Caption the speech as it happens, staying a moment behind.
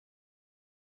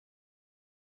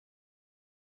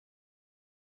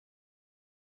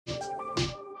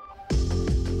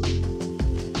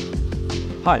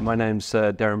Hi, my name's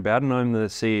Darren Bowden. I'm the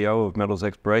CEO of Metals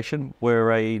Exploration.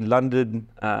 We're a London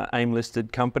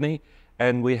AIM-listed company,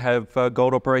 and we have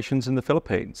gold operations in the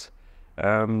Philippines.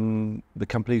 The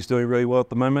company's doing really well at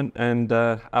the moment, and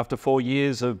after 4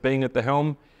 years of being at the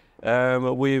helm,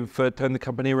 we've turned the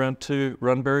company around to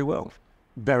run very well.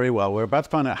 Very well. We're about to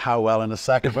find out how well in a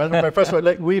second. But first of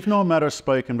all, we've not met or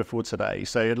spoken before today,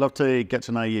 so I'd love to get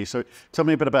to know you. So tell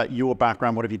me a bit about your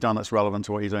background. What have you done that's relevant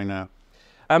to what you're doing now?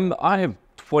 I have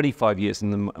 25 years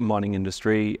in the mining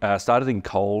industry. Started in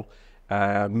coal,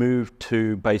 moved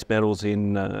to base metals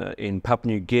in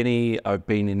Papua New Guinea. I've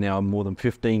been in now more than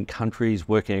 15 countries,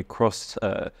 working across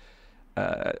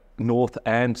North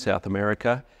and South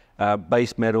America.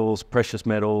 Base metals, precious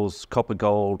metals, copper,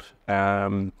 gold.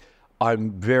 I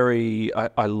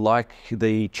like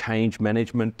the change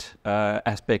management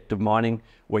aspect of mining,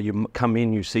 where you come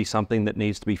in, you see something that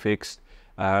needs to be fixed.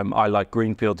 I like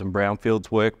greenfields and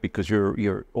brownfields work because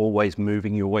you're always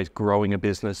moving, you're always growing a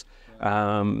business.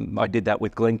 I did that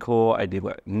with Glencore, I did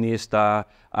work Nearstar,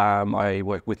 I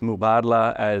worked with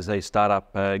Mubadala as a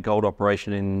startup gold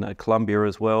operation in Colombia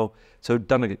as well. So I've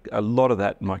done a lot of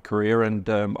that in my career, and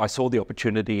I saw the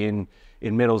opportunity in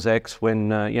Metals X when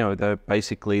they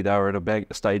were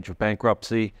at a stage of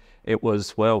bankruptcy. It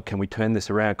was, well, can we turn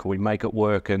this around? Can we make it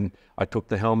work? And I took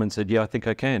the helm and said, yeah, I think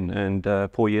I can. And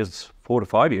 4 to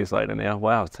 5 years later now,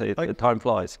 wow, the time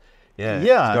flies. Yeah,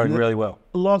 it's going really well.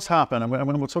 Lots happen, and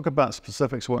we'll talk about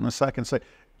specifics in a second. So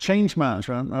change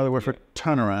management, another word for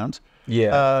turnaround.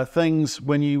 Yeah. Things,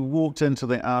 when you walked into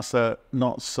the asset,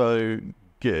 not so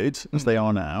good as they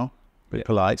are now, pretty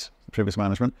polite, previous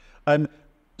management.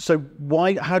 So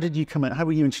how did you come in? How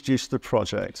were you introduced to the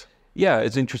project? Yeah,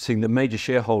 it's interesting. The major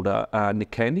shareholder,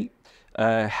 Nick Candy,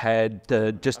 had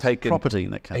just taken... Property,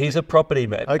 Nick Candy. He's a property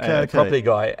man, property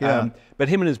guy. Yeah. But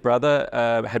him and his brother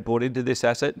had bought into this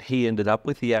asset. He ended up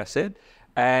with the asset,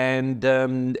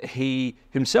 and he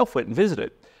himself went and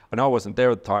visited. And I wasn't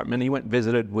there at the time, and he went and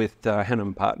visited with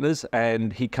Hannam Partners,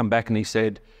 and he come back and he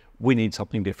said, we need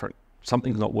something different.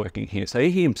 Something's not working here. So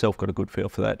he himself got a good feel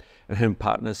for that. And Hannam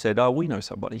Partners said, oh, we know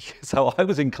somebody. So I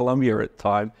was in Colombia at the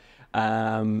time,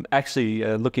 actually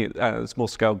looking at small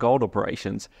scale gold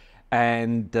operations,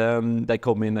 and they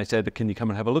called me and they said, can you come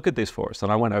and have a look at this for us?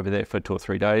 And I went over there for 2 or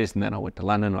 3 days, and then I went to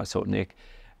London and I saw Nick,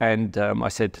 and I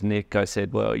said to Nick, I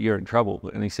said, well, you're in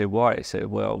trouble. And he said, why? I said,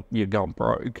 well, you're going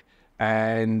broke,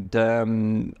 and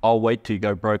I'll wait till you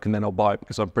go broke and then I'll buy it,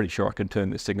 because I'm pretty sure I can turn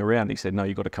this thing around. He said, no,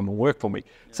 you've got to come and work for me.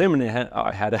 So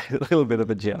I had a little bit of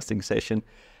a jousting session.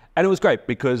 And it was great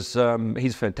because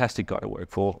he's a fantastic guy to work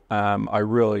for. I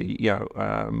really,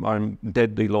 I'm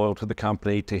deadly loyal to the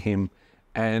company, to him,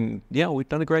 and yeah, we've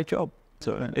done a great job.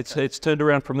 So it's turned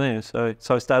around from there. So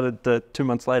I started 2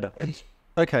 months later.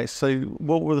 Okay, so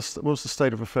what was the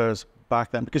state of affairs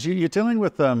back then? Because you're dealing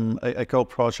with a gold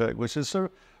project which is sort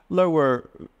of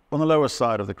on the lower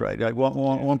side of the grade, like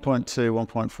 1.2,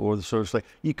 1.4, the sort of thing.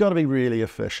 You've got to be really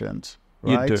efficient,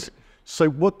 right? You do. So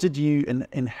what did you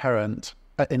inherit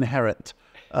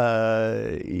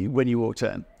when you walked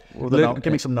in? Give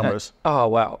me some numbers. Oh,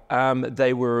 wow.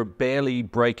 They were barely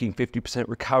breaking 50%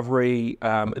 recovery.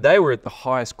 They were at the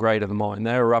highest grade of the mine.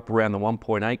 They were up around the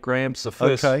 1.8 grams. The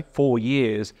first 4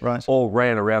 years all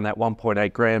ran around that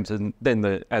 1.8 grams. And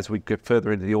then as we get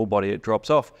further into the ore body, it drops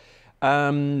off.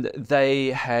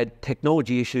 They had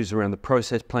technology issues around the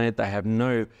process plant. They have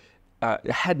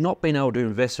had not been able to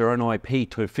invest their own IP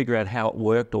to figure out how it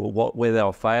worked or where they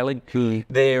were failing.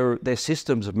 Their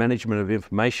systems of management of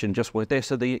information just weren't there.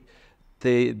 So the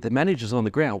managers on the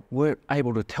ground weren't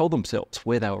able to tell themselves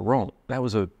where they were wrong. That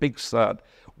was a big start.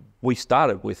 We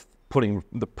started with putting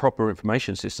the proper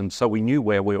information systems so we knew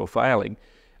where we were failing.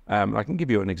 I can give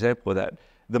you an example of that.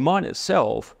 The mine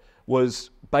itself was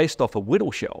based off a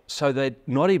whittle shell. So they'd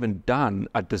not even done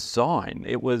a design.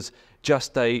 It was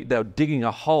just they were digging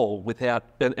a hole without,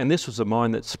 and this was a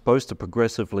mine that's supposed to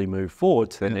progressively move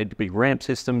forward. So there need to be ramp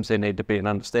systems, there need to be an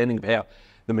understanding of how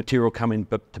the material come in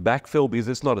to backfill, because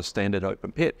it's not a standard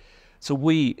open pit. So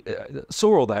we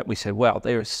saw all that, we said, wow,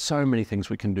 there are so many things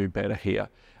we can do better here.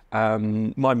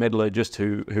 My metallurgist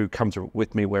who comes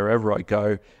with me wherever I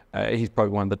go, he's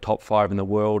probably one of the top 5 in the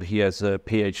world. He has a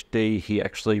PhD. He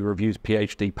actually reviews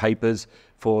PhD papers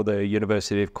for the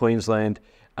University of Queensland.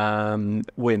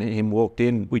 When he walked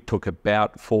in, we took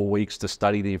about 4 weeks to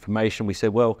study the information. We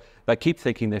said, well, they keep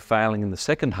thinking they're failing in the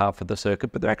second half of the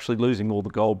circuit, but they're actually losing all the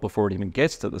gold before it even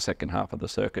gets to the second half of the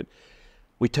circuit.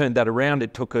 We turned that around.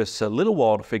 It took us a little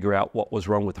while to figure out what was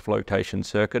wrong with the flotation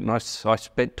circuit, and I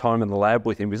spent time in the lab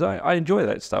with him because I enjoy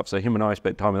that stuff. So him and I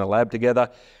spent time in the lab together.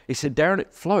 He said, Darren,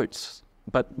 it floats,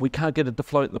 but we can't get it to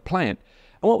float in the plant.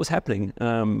 And what was happening,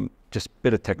 just a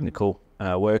bit of technical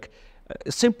work,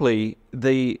 simply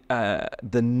the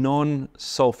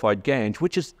non-sulfide gangue,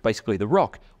 which is basically the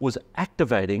rock, was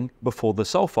activating before the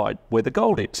sulfide, where the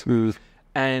gold is.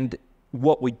 And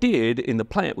what we did in the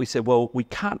plant, we said, well, we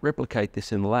can't replicate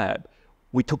this in the lab.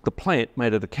 We took the plant,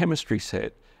 made it a chemistry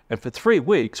set, and for 3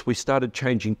 weeks, we started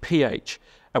changing pH.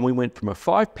 And we went from a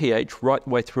 5 pH right the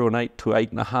way through an 8 to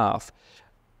 8.5.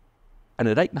 And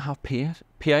at 8.5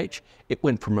 pH, it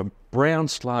went from a brown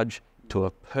sludge to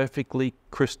a perfectly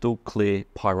crystal clear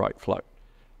pyrite float.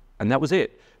 And that was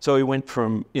it. So we went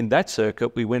from, in that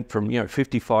circuit, we went from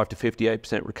 55 to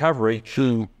 58% recovery.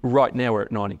 Right now we're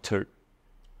at 92.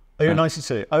 Oh, you're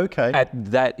 92. Okay.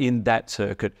 In that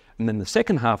circuit. And then the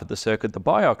second half of the circuit, the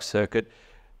BIOX circuit,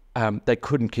 they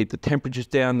couldn't keep the temperatures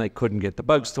down, they couldn't get the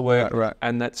bugs to work. Right.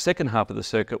 And that second half of the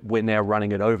circuit, we're now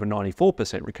running at over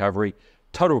 94% recovery.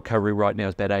 Total recovery right now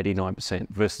is about 89%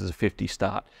 versus a 50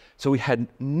 start. So we had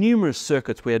numerous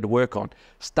circuits we had to work on.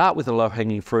 Start with the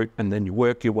low-hanging fruit and then you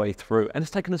work your way through. And it's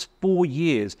taken us 4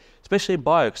 years, especially in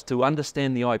BIOX, to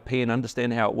understand the IP and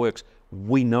understand how it works.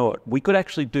 We know it. We could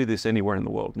actually do this anywhere in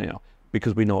the world now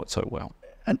because we know it so well.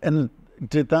 And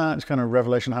did that kind of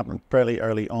revelation happen fairly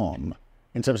early on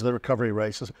in terms of the recovery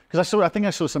rates? Because I think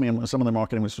I saw something in some of the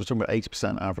marketing was talking about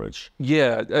 80% average.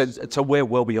 Yeah, so we're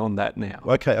well beyond that now.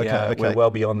 Okay. We're well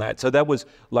beyond that. So that was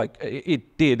like,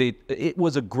 it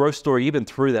was a growth story even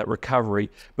through that recovery.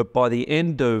 But by the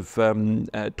end of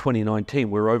 2019,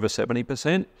 we're over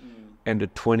 70%. End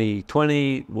of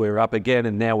 2020, we're up again,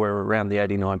 and now we're around the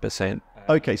 89%.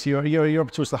 Okay, so you're up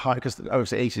towards the high, because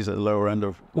obviously 80 is at the lower end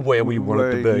of where we want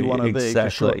it to be. You want to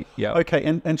exactly. Be, sure. Yeah. Okay,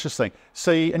 interesting.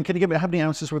 So, and can you give me how many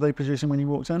ounces were they producing when you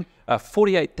walked in?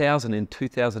 48,000 in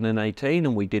 2018,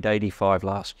 and we did 85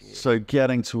 last year. So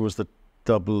getting towards the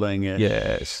doubling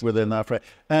within that frame.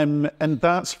 And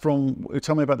that's from,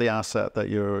 tell me about the asset that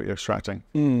you're extracting.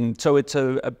 So it's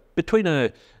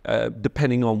between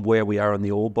depending on where we are in the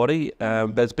ore body,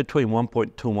 but it's between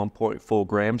 1.2 and 1.4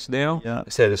 grams now. Yeah.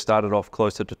 So it started off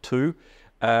closer to 2.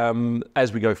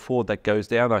 As we go forward, that goes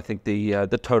down. I think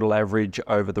the total average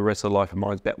over the rest of the life of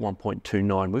mine is about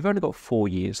 1.29. We've only got 4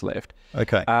 years left.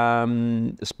 Okay.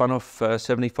 Spun off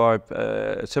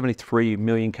 73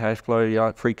 million cash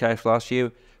flow, free cash last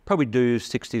year. Probably do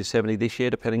 60 to 70 this year,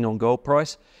 depending on gold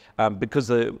price.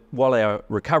 Because while our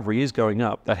recovery is going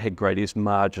up, that head grade is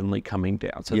marginally coming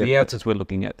down. So the ounces we're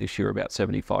looking at this year are about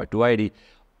 75 to 80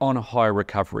 on a high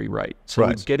recovery rate. So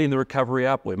we're getting the recovery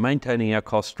up, we're maintaining our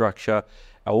cost structure.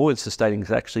 Our all-in sustaining is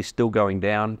actually still going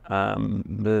down.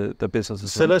 The business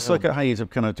is. So let's look at how you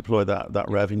kind of deploy that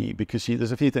revenue, because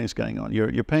there's a few things going on.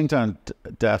 You're paying down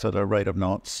debt at a rate of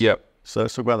knots. Yep. So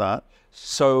let's talk about that.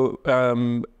 So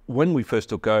when we first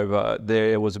took over,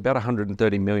 there was about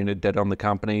 130 million of debt on the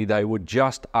company. They were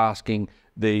just asking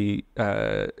the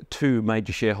 2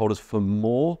 major shareholders for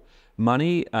more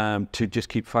money to just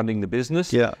keep funding the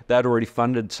business. Yeah. They'd already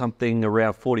funded something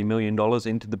around $40 million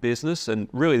into the business, and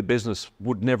really the business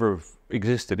would never have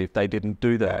existed if they didn't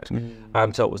do that.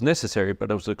 So it was necessary, but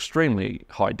it was extremely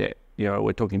high debt.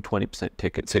 We're talking 20%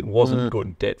 tickets. It wasn't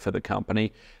good debt for the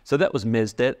company. So that was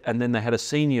mezz debt, and then they had a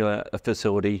senior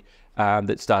facility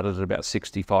that started at about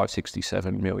 65,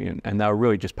 67 million, and they were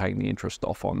really just paying the interest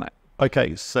off on that.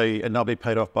 Okay, so and that'll be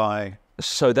paid off by?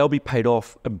 So they'll be paid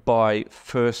off by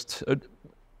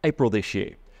April this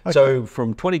year. Okay. So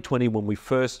from 2020, when we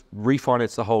first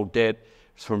refinanced the whole debt,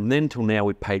 from then till now,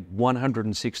 we paid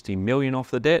 160 million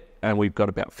off the debt, and we've got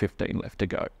about 15 left to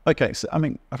go. Okay, so I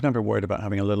mean, I've never worried about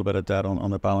having a little bit of debt on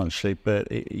the balance sheet,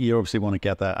 but you obviously want to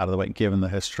get that out of the way, given the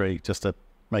history, just to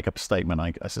make up a statement,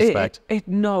 I suspect.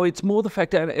 No, it's more the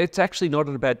fact that it's actually not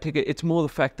a bad ticket. It's more the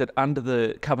fact that under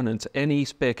the covenants, any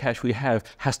spare cash we have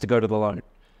has to go to the loan.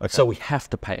 Okay. So we have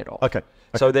to pay it off. Okay.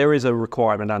 So there is a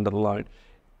requirement under the loan.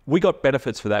 We got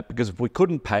benefits for that because if we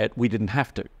couldn't pay it, we didn't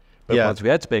have to. But once we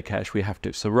had spare cash, we have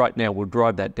to. So right now we'll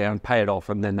drive that down, pay it off,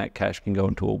 and then that cash can go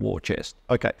into a war chest.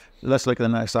 Okay. Let's look at the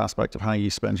next aspect of how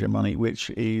you spend your money, which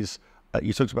is,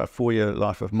 you talked about 4-year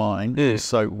life of mine.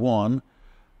 So 1,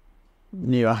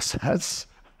 new assets,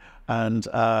 and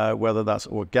whether that's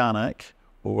organic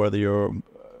or whether you're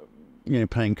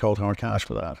paying cold hard cash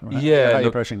for that. Right? How are you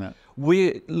approaching that?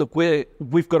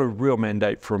 We've got a real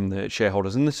mandate from the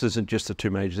shareholders, and this isn't just the 2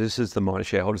 majors, this is the minor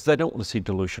shareholders. They don't want to see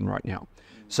dilution right now.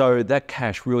 So that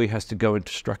cash really has to go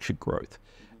into structured growth.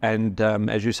 And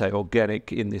as you say,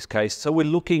 organic in this case. So we're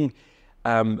looking,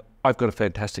 I've got a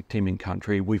fantastic team in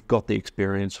country. We've got the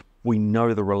experience. We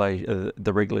know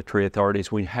the regulatory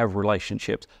authorities. We have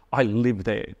relationships. I live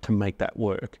there to make that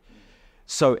work.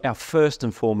 So our first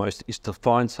and foremost is to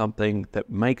find something that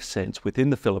makes sense within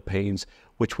the Philippines,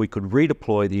 which we could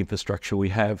redeploy the infrastructure we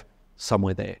have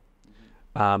somewhere there.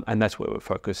 And that's where we're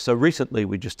focused. So recently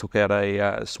we just took out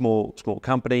a small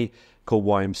company called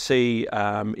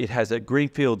YMC. It has a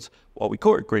greenfields, what we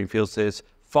call it greenfields. There's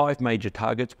 5 major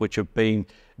targets which have been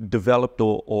developed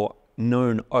or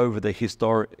known over the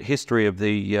history of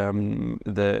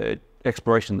the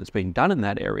exploration that's been done in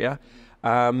that area.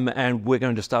 And we're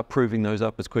going to start proving those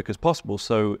up as quick as possible.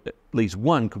 So at least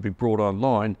one could be brought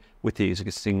online with the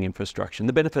existing infrastructure. And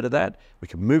the benefit of that, we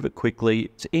can move it quickly,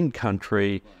 it's in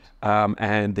country,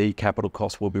 and the capital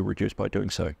cost will be reduced by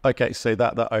doing so. Okay, so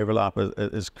that overlap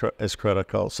is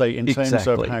critical. So in terms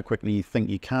of how quickly you think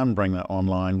you can bring that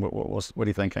online, what are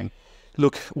you thinking?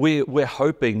 Look, we're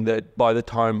hoping that by the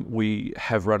time we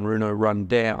have Runruno run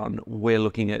down, we're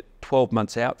looking at 12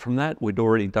 months out from that. We'd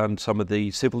already done some of the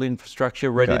civil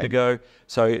infrastructure ready to go.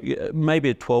 So maybe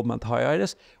a 12-month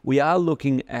hiatus. We are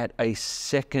looking at a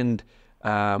second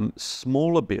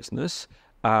smaller business,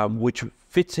 which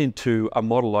fits into a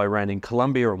model I ran in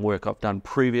Colombia and work I've done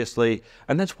previously,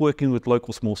 and that's working with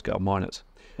local small-scale miners.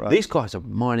 Right. These guys are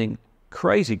mining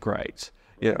crazy grades.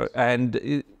 You know,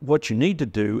 and what you need to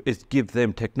do is give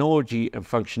them technology and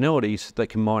functionality so they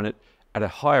can mine it at a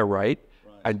higher rate,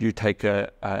 and you take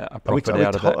a profit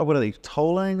out of it. What are they,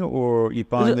 tolling, or are you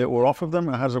buying the ore off of them,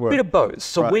 or how does it work? A bit of both.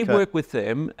 So we work with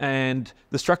them, and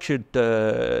the structure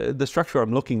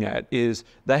I'm looking at is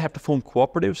they have to form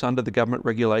cooperatives under the government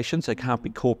regulations. They can't be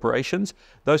corporations.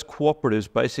 Those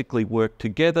cooperatives basically work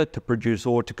together to produce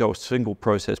ore to go a single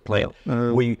process plant.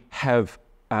 We have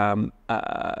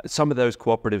some of those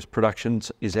cooperatives'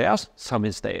 productions is ours, some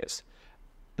is theirs.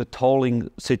 The tolling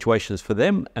situation is for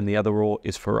them, and the other ore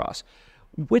is for us.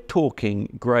 We're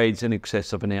talking grades in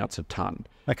excess of an ounce a ton.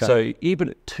 So even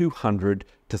at 200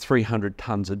 to 300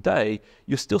 tons a day,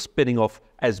 you're still spitting off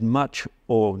as much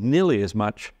or nearly as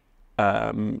much,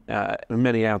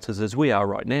 many ounces as we are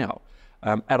right now.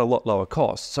 At a lot lower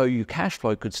cost. So your cash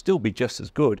flow could still be just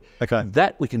as good.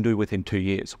 That we can do within 2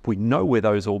 years. We know where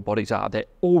those ore bodies are. They're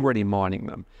already mining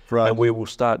them. And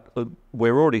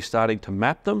we're already starting to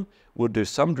map them. We'll do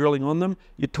some drilling on them.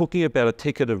 You're talking about a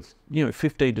ticket of,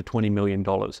 $15 to $20 million.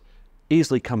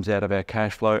 Easily comes out of our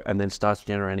cash flow and then starts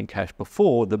generating cash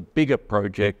before the bigger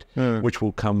project, which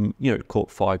will come, call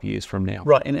it 5 years from now.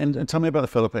 Right, and tell me about the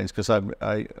Philippines, because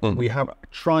we have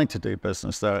tried to do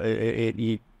business there.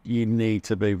 You need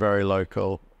to be very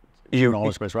local,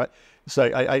 knowledge base, right? So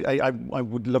I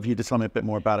would love you to tell me a bit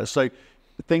more about it. So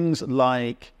things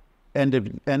like end of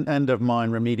mine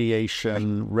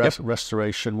remediation,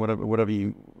 restoration,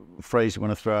 whatever phrase you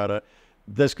want to throw at it.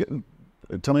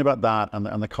 Tell me about that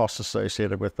and the costs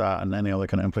associated with that and any other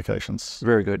kind of implications.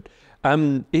 Very good.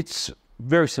 It's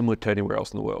very similar to anywhere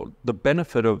else in the world. The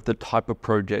benefit of the type of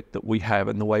project that we have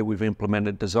and the way we've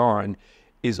implemented design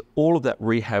is all of that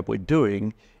rehab we're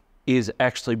doing is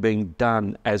actually being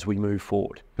done as we move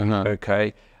forward.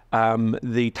 Okay.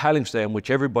 The tailings dam,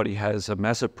 which everybody has a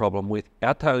massive problem with,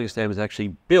 our tailings dam is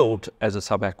actually built as a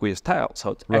subaqueous tail. So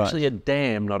it's actually a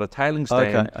dam, not a tailings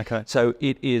dam. So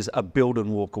it is a build and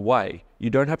walk away.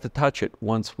 You don't have to touch it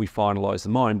once we finalise the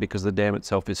mine, because the dam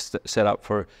itself is set up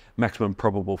for maximum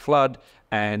probable flood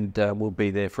and will be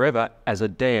there forever as a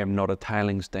dam, not a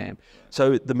tailings dam.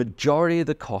 So the majority of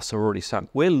the costs are already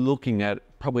sunk. We're looking at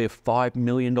probably a $5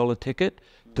 million ticket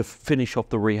to finish off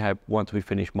the rehab once we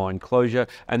finish mine closure,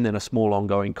 and then a small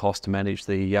ongoing cost to manage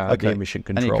the emission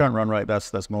control. And your current run rate,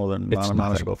 that's more than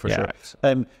manageable for sure.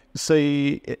 So,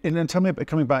 and then tell me,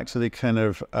 coming back to the kind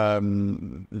of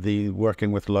the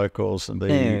working with locals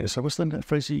and so what's the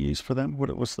phrase you use for them?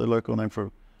 What's the local name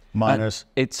for miners?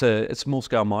 It's small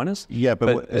scale miners. Yeah,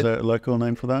 but is there a local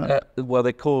name for that? Well,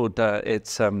 they're called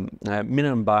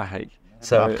Minambahe.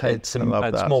 So it's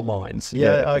small mines.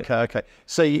 Okay.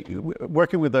 So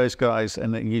working with those guys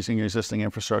and then using your existing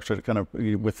infrastructure to kind of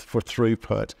for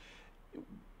throughput,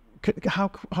 how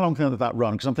long can that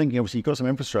run? Because I'm thinking, obviously, you've got some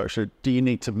infrastructure. Do you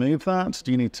need to move that? Do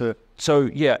you need to? So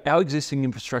our existing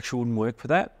infrastructure wouldn't work for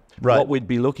that. What we'd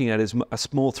be looking at is a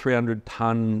small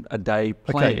 300-ton a day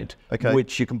plant,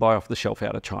 which you can buy off the shelf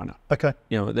out of China.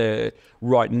 They're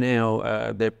right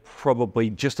now. They're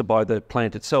probably just to buy the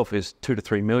plant itself is $2 to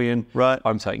 $3 million.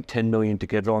 I'm saying $10 million to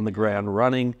get it on the ground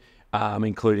running.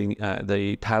 including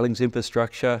the tailings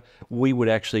infrastructure. We would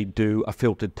actually do a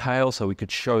filtered tail so we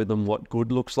could show them what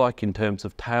good looks like in terms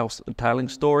of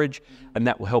tailings storage, and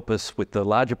that will help us with the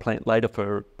larger plant later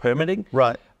for permitting.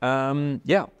 Right.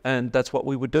 Yeah, and that's what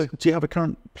we would do. Do you have a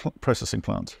current processing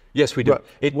plant? Yes, we do. Right.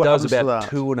 It does about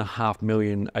 2.5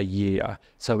 million a year,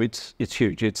 so it's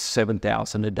huge. It's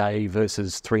 7,000 a day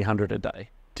versus 300 a day.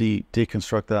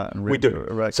 Deconstruct that and we do.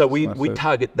 So we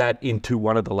target that into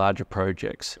one of the larger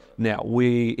projects. Now,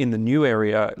 in the new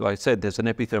area, like I said, there's an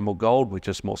epithermal gold, which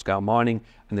is small scale mining,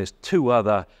 and there's two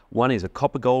other. One is a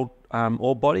copper gold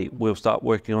ore body we'll start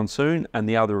working on soon, and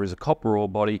the other is a copper ore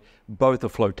body. Both are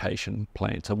flotation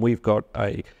plants, and we've got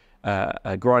a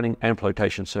grinding and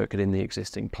flotation circuit in the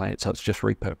existing plant, so it's just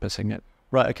repurposing it.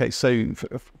 Right. Okay. So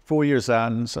 4 years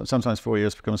out, and sometimes 4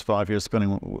 years becomes 5 years,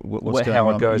 depending on what's going on.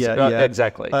 How it goes. Yeah.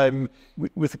 Exactly.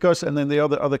 With regards, and then the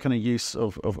other kind of use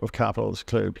of capital is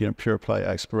clearly, pure play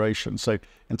exploration. So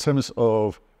in terms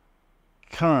of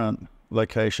current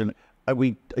location, are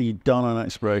you done on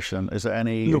exploration? Is there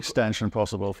any extension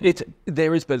possible?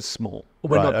 There is, but it's small.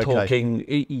 We're not talking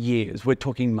years. We're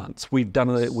talking months. We've done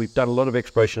a lot of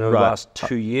exploration over the last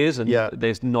 2 years, and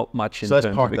there's not much in terms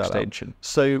of extension.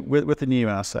 So with the new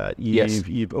asset,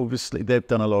 you've obviously, they've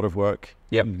done a lot of work.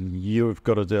 Yep. You've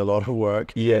got to do a lot of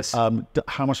work. Yes.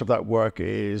 How much of that work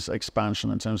is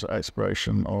expansion in terms of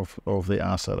exploration of the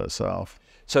asset itself?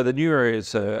 So the new area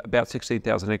is about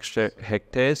 16,000 extra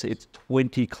hectares. It's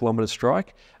 20 kilometre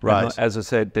strike. Right. And as I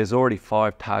said, there's already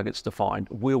 5 targets defined.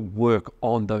 We'll work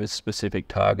on those specific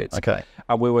targets. Okay.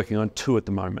 And we're working on 2 at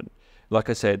the moment. Like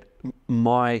I said,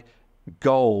 my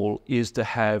goal is to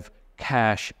have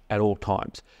cash at all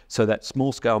times. So that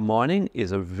small scale mining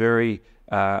is a very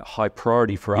high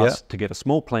priority for us to get a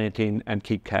small plant in and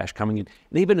keep cash coming in.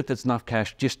 And even if it's enough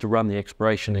cash just to run the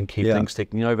exploration and keep things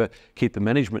ticking over, keep the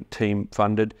management team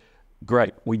funded,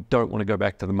 great. We don't want to go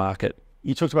back to the market.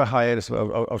 You talked about hiatus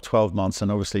of 12 months,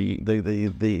 and obviously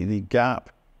the gap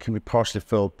can be partially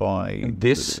filled by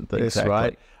this exactly.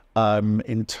 Right?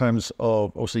 In terms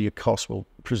of, also your costs will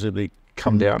presumably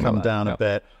come down a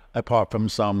bit, apart from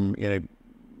some, I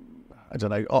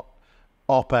don't know,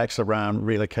 OpEx around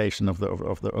relocation of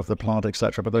the plant,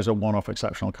 etc. But those are one-off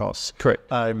exceptional costs. Correct.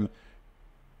 Are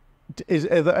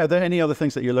there any other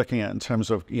things that you're looking at in terms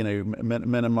of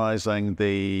minimizing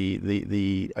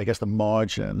the I guess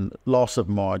the loss of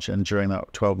margin during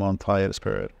that 12-month hiatus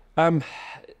period?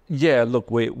 Yeah,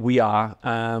 look, we are.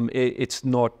 It's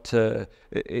not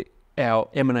our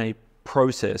M&A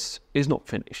process is not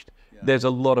finished. There's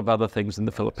a lot of other things in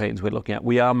the Philippines we're looking at.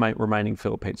 We are remaining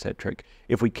Philippine-centric.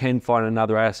 If we can find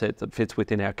another asset that fits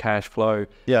within our cash flow,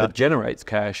 that generates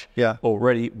cash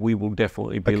already, we will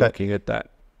definitely be looking at that.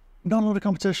 Not a lot of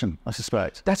competition, I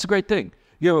suspect. That's a great thing.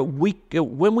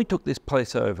 When we took this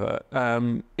place over,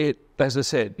 as I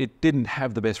said, it didn't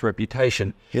have the best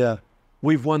reputation. Yeah.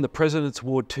 We've won the President's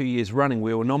Award 2 years running.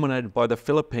 We were nominated by the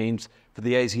Philippines for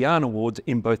the ASEAN Awards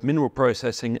in both mineral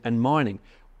processing and mining.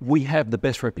 We have the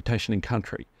best reputation in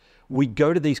country. We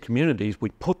go to these communities, we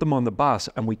put them on the bus,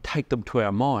 and we take them to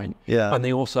our mine. Yeah. And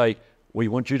they all say, we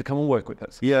want you to come and work with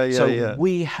us. So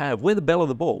we're the belle of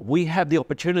the ball. We have the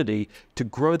opportunity to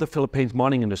grow the Philippines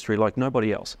mining industry like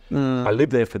nobody else. I live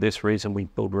there for this reason. We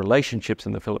build relationships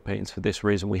in the Philippines for this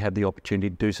reason. We have the opportunity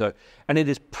to do so. And it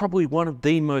is probably one of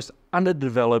the most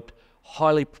underdeveloped,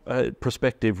 highly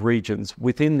prospective regions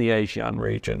within the ASEAN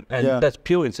region, and that's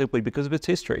purely and simply because of its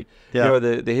history.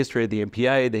 The history of the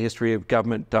MPA, the history of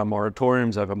government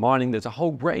moratoriums over mining. There's a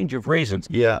whole range of reasons.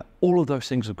 All of those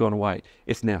things have gone away.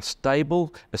 It's now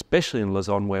stable, especially in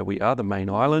Luzon where we are, the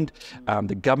main island.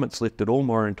 The government's lifted all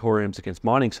moratoriums against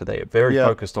mining, so they are very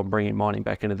focused on bringing mining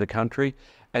back into the country,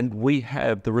 and we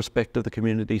have the respect of the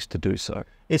communities to do so.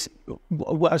 I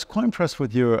was quite impressed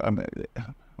with your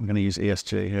I'm going to use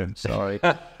ESG here, sorry. The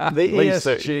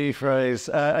ESG phrase.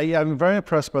 I'm very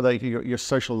impressed by your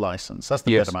social license. That's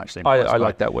the bit I'm actually impressed by. I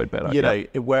like that word better.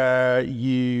 Where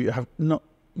you've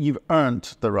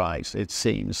earned the right, it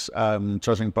seems,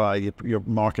 judging by your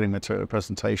marketing material,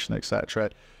 presentation,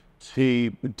 etc., to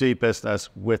do business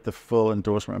with the full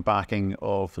endorsement and backing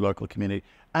of the local community.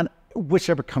 And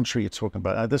whichever country you're talking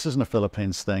about, this isn't a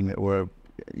Philippines thing or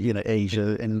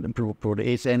Asia and broader,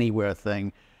 it's anywhere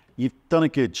thing. You've done a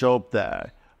good job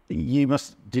there.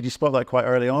 Did you spot that quite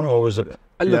early on, or was it?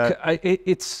 Look,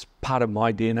 it's part of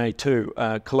my DNA too.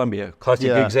 Colombia, classic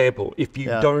example. If you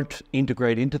don't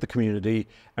integrate into the community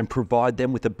and provide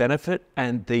them with the benefit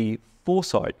and the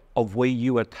foresight of where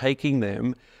you are taking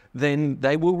them, then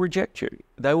they will reject you.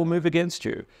 They will move against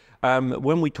you.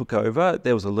 When we took over,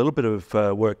 there was a little bit of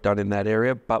work done in that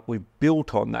area, but we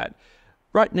built on that.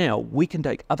 Right now, we can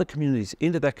take other communities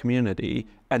into that community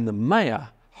and the mayor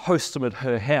hosts them at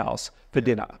her house for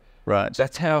dinner. Right.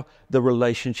 That's how the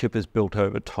relationship is built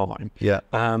over time. Yeah.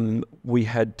 We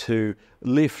had to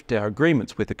lift our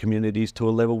agreements with the communities to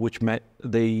a level which met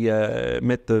the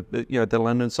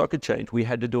London Stock Exchange. We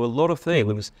had to do a lot of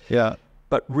things. Yeah.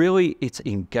 But really, it's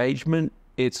engagement.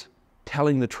 It's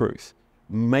telling the truth,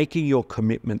 making your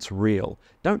commitments real.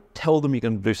 Don't tell them you're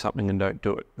going to do something and don't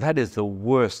do it. That is the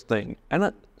worst thing.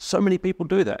 And so many people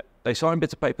do that. They sign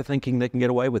bits of paper thinking they can get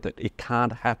away with it. It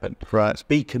can't happen. Right.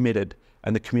 Be committed.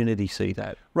 And the community see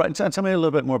that. Right. And tell me a little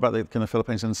bit more about the kind of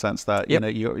Philippines in the sense that, you know,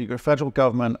 you're federal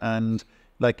government and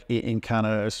like in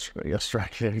Canada, Australia,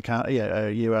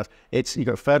 US, you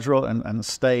got federal and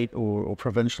state or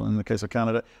provincial in the case of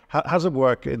Canada. How does it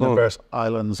work in the various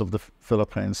islands of the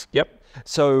Philippines? Yep.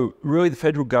 So really the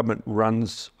federal government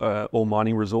runs all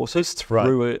mining resources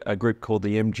through a group called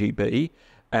the MGB,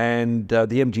 and the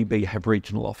MGB have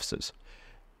regional offices.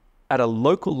 At a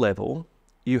local level,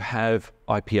 you have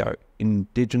IPO,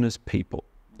 Indigenous people,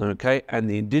 okay? And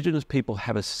the Indigenous people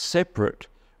have a separate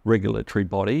regulatory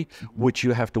body, which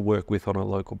you have to work with on a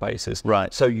local basis.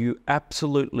 Right. So you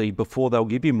absolutely, before they'll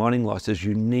give you mining license,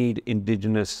 you need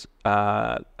Indigenous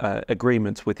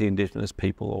agreements with the Indigenous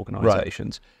people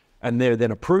organisations. Right. And they're then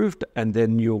approved, and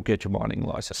then you'll get your mining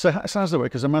license. So how does that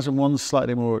work? Because imagine one's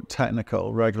slightly more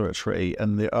technical, regulatory,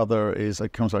 and the other is,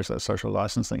 it comes back to that social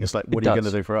licensing. It's like, what are you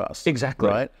going to do for us? Exactly.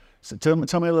 Right? So tell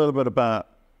me a little bit about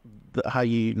how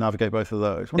you navigate both of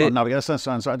those. Well, not navigate.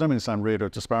 I don't mean to sound rude or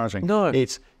disparaging. No,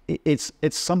 it's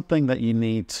something that you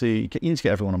need to get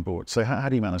everyone on board. So how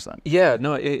do you manage that? Yeah,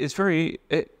 no, it's very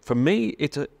for me.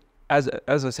 It's as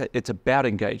I said, it's about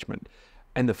engagement.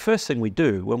 And the first thing we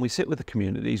do when we sit with the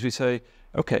communities, we say,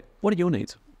 okay, what are your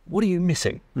needs? What are you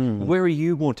missing? Where do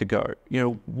you want to go?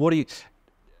 You know,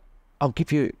 I'll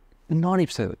give you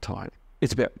 90% of the time.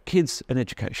 It's about kids and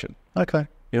education. Okay.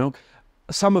 You know,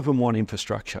 some of them want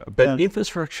infrastructure, but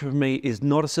infrastructure for me is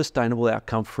not a sustainable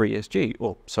outcome for ESG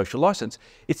or social license.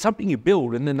 It's something you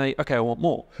build and then okay, I want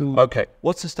more. Okay,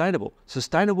 what's sustainable?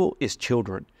 Sustainable is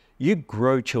children. You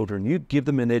grow children, you give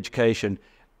them an education,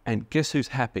 and guess who's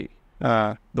happy?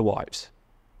 The wives.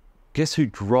 Guess who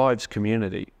drives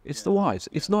community? It's the wives,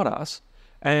 it's not us.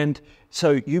 And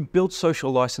so you build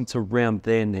social license around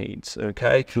their needs,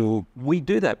 okay? Cool. We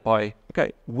do that by,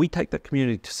 we take the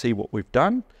community to see what we've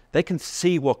done. They can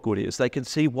see what good is. They can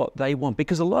see what they want,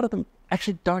 because a lot of them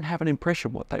actually don't have an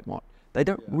impression what they want. They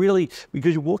don't really,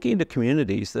 because you're walking into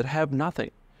communities that have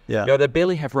nothing. Yeah. You know, they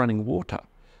barely have running water.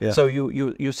 Yeah. So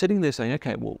you're sitting there saying,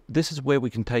 okay, well, this is where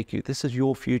we can take you. This is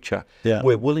your future. Yeah.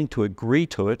 We're willing to agree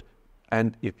to it.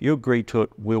 And if you agree to it,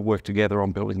 we'll work together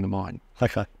on building the mine.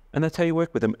 Okay. And that's how you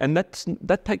work with them. And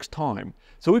that takes time.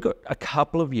 So we've got a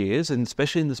couple of years, and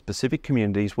especially in the specific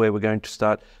communities where we're going to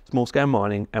start small-scale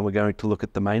mining, and we're going to look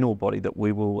at the main ore body that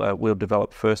we'll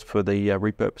develop first for the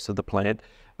repurpose of the plant,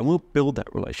 and we'll build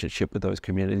that relationship with those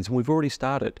communities. And we've already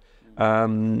started.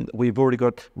 We've already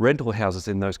got rental houses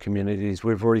in those communities.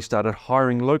 We've already started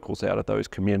hiring locals out of those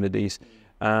communities.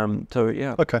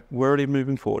 Okay. We're already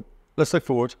moving forward. Let's look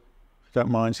forward, if you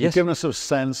don't mind. So you've given us a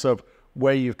sense of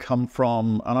where you've come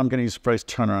from, and I'm going to use the phrase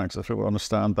turnaround because I think we'll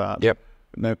understand that. Yep.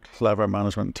 No clever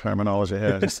management terminology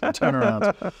here, just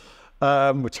turnaround.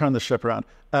 We turn the ship around,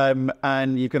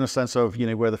 and you've got a sense of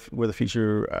where the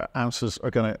future ounces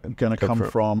are going to come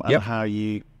from, and how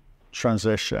you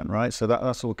transition, right? So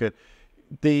that's all good.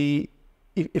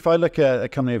 If I look at a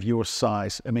company of your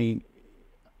size, I mean,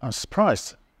 I'm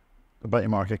surprised about your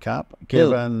market cap,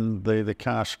 given the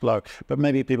cash flow. But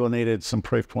maybe people needed some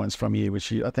proof points from you,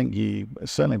 which I think you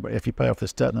certainly, if you pay off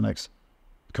this debt in the next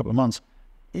couple of months,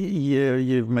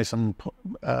 you've made some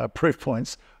proof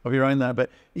points of your own there. But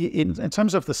in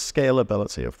terms of the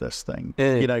scalability of this thing,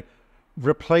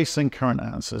 replacing current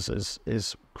ounces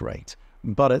is great,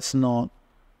 but it's not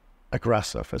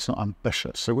aggressive. It's not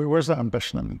ambitious. So where's that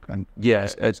ambition?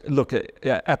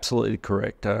 Absolutely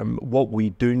correct. What we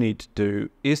do need to do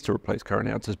is to replace current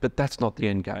ounces, but that's not the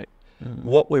end game.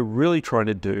 What we're really trying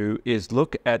to do is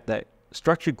look at that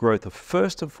structured growth of,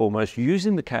 first and foremost,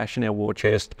 using the cash in our war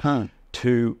chest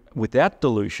to, without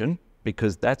dilution,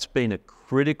 because that's been a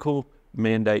critical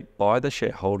mandate by the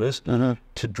shareholders,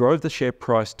 to drive the share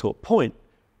price to a point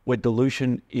where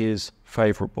dilution is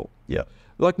favourable. Yeah.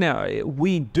 Like now,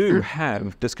 we do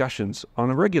have discussions on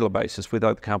a regular basis with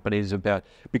other companies about,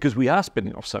 because we are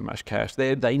spinning off so much cash,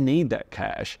 they need that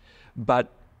cash,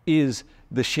 but is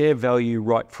the share value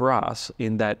right for us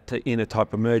in a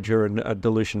type of merger and a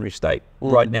dilutionary state?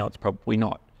 Right now, it's probably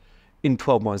not. in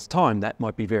 12 months' time, that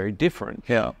might be very different.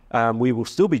 Yeah. We will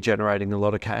still be generating a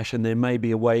lot of cash, and there may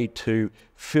be a way to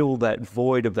fill that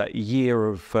void of that year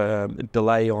of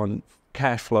delay on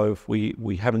cash flow if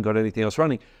we haven't got anything else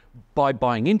running, by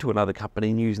buying into another company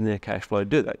and using their cash flow to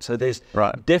do that. So there's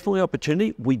definitely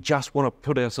opportunity. We just want to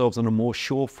put ourselves on a more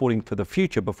sure footing for the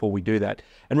future before we do that.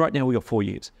 And right now we got 4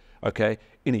 years. Okay,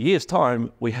 in a year's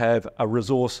time, we have a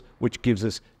resource which gives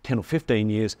us 10 or 15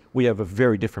 years. We have a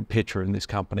very different picture in this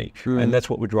company, and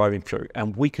that's what we're driving through.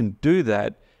 And we can do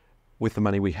that with the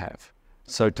money we have.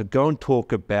 So to go and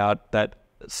talk about that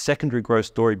secondary growth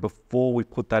story before we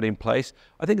put that in place,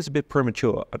 I think it's a bit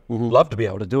premature. I'd love to be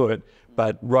able to do it,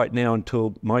 but right now,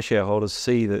 until my shareholders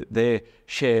see that their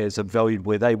shares are valued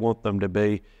where they want them to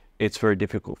be, it's very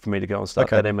difficult for me to go and start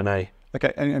that M&A.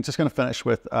 Okay, and I'm just going to finish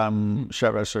with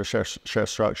share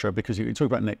structure, because you talk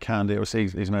about Nick Candy. Obviously,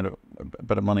 he's made a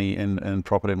bit of money in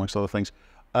property, amongst other things.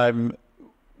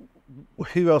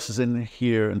 Who else is in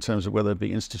here in terms of whether it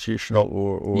be institutional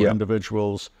or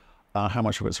individuals? How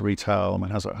much of it's retail? I mean,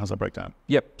 how's that breakdown?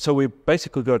 Yep. So we've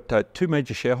basically got two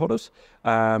major shareholders,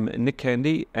 Nick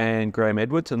Candy and Graham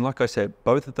Edwards. And like I said,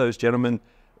 both of those gentlemen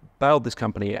bailed this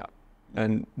company out,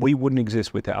 and we wouldn't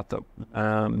exist without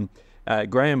them.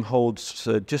 Graham holds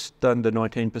just under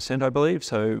 19%, I believe.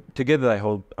 So together they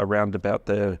hold around about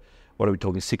what are we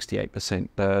talking, 68%,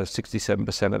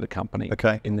 67% of the company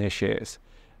in their shares.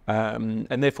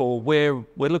 And therefore we're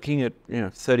looking at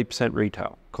 30%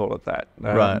 retail, call it that.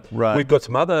 Right. We've got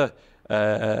some other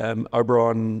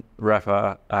Oberon,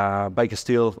 Rafa, Baker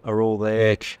Steel are all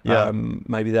there.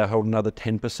 Maybe they hold another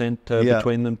 10%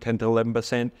 between them, 10 to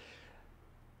 11%,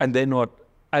 and they're not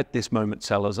at this moment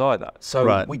sellers either.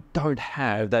 So we don't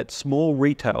have that. Small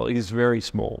retail is very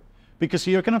small. Because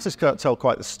you're going to have to tell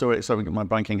quite the story. So I've got my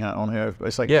banking hat on here.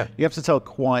 It's like you have to tell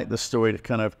quite the story to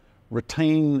kind of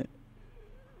retain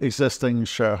existing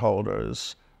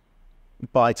shareholders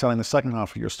by telling the second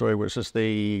half of your story, which is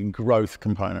the growth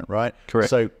component, right? Correct.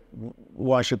 So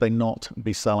why should they not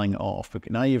be selling off?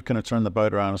 Because now you've kind of turned the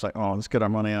boat around. It's like, oh, let's get our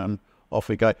money out and off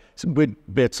we go. Some good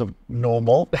bits of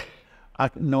normal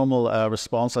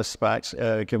response, I suspect,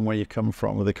 given where you come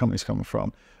from, where the company's coming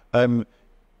from.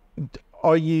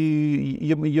 Are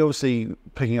you obviously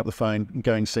picking up the phone,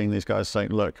 going, seeing these guys, saying,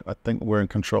 look, I think we're in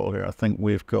control here. I think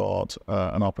we've got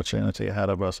an opportunity ahead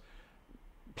of us.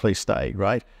 Please stay,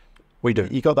 right? We do.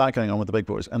 You got that going on with the big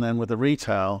boys. And then with the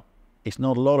retail, it's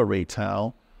not a lot of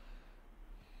retail,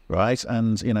 right?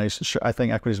 And, I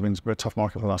think equity has been a tough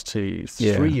market for the last 3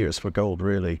 years for gold,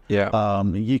 really.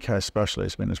 The UK especially,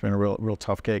 it's been a real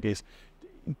tough gig.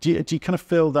 Do you kind of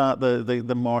feel that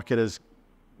the market is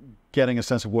getting a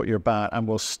sense of what you're about and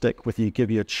will stick with you,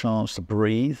 give you a chance to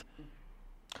breathe?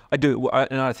 I do,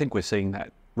 and I think we're seeing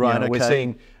that. Right, We're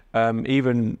seeing,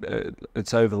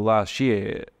 it's over the last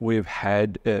year, we've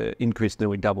had increased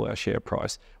nearly double our share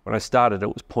price. When I started, it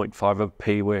was 0.5 of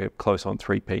P, we're close on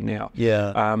 3P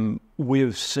now.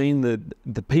 We've seen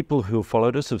the people who have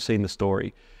followed us have seen the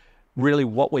story. Really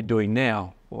what we're doing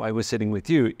now, why we're sitting with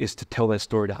you, is to tell that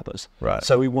story to others. Right.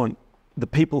 So we want the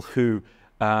people who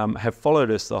have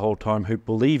followed us the whole time, who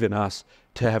believe in us,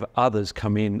 to have others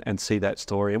come in and see that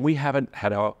story. And we haven't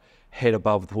had our head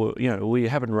above, we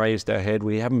haven't raised our head,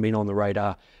 we haven't been on the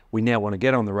radar. We now want to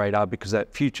get on the radar because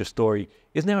that future story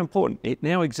is now important. It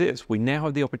now exists. We now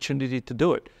have the opportunity to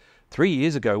do it. 3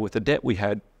 years ago, with the debt we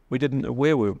had, we didn't know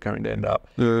where we were going to end up.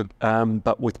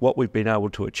 But with what we've been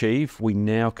able to achieve, we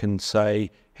now can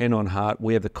say, hand on heart,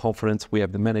 we have the confidence, we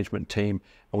have the management team,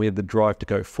 and we have the drive to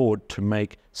go forward to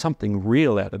make something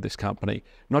real out of this company.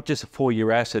 Not just a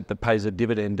 4-year asset that pays a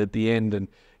dividend at the end. And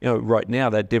right now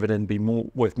that dividend be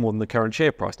worth more than the current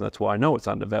share price, and that's why I know it's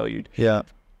undervalued.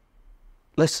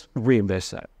 Let's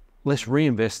reinvest that. Let's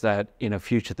reinvest that in a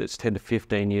future that's 10 to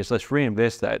 15 years. Let's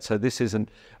reinvest that. So this isn't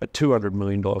a $200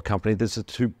 million company. This is a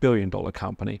 $2 billion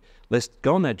company. Let's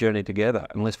go on that journey together,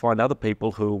 and let's find other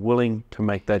people who are willing to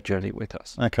make that journey with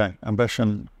us. Okay.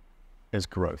 Ambition is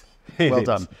growth. Well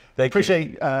done.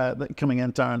 Appreciate coming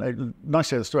in, Darren. Nice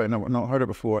to hear the story. I've not heard it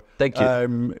before. Thank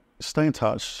you. Stay in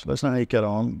touch. Let us know how you get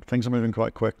on. Things are moving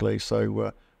quite quickly,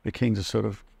 so be keen to sort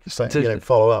of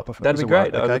follow up. That'd be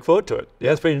great. I look forward to it.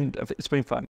 Yeah, it's been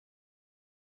fun.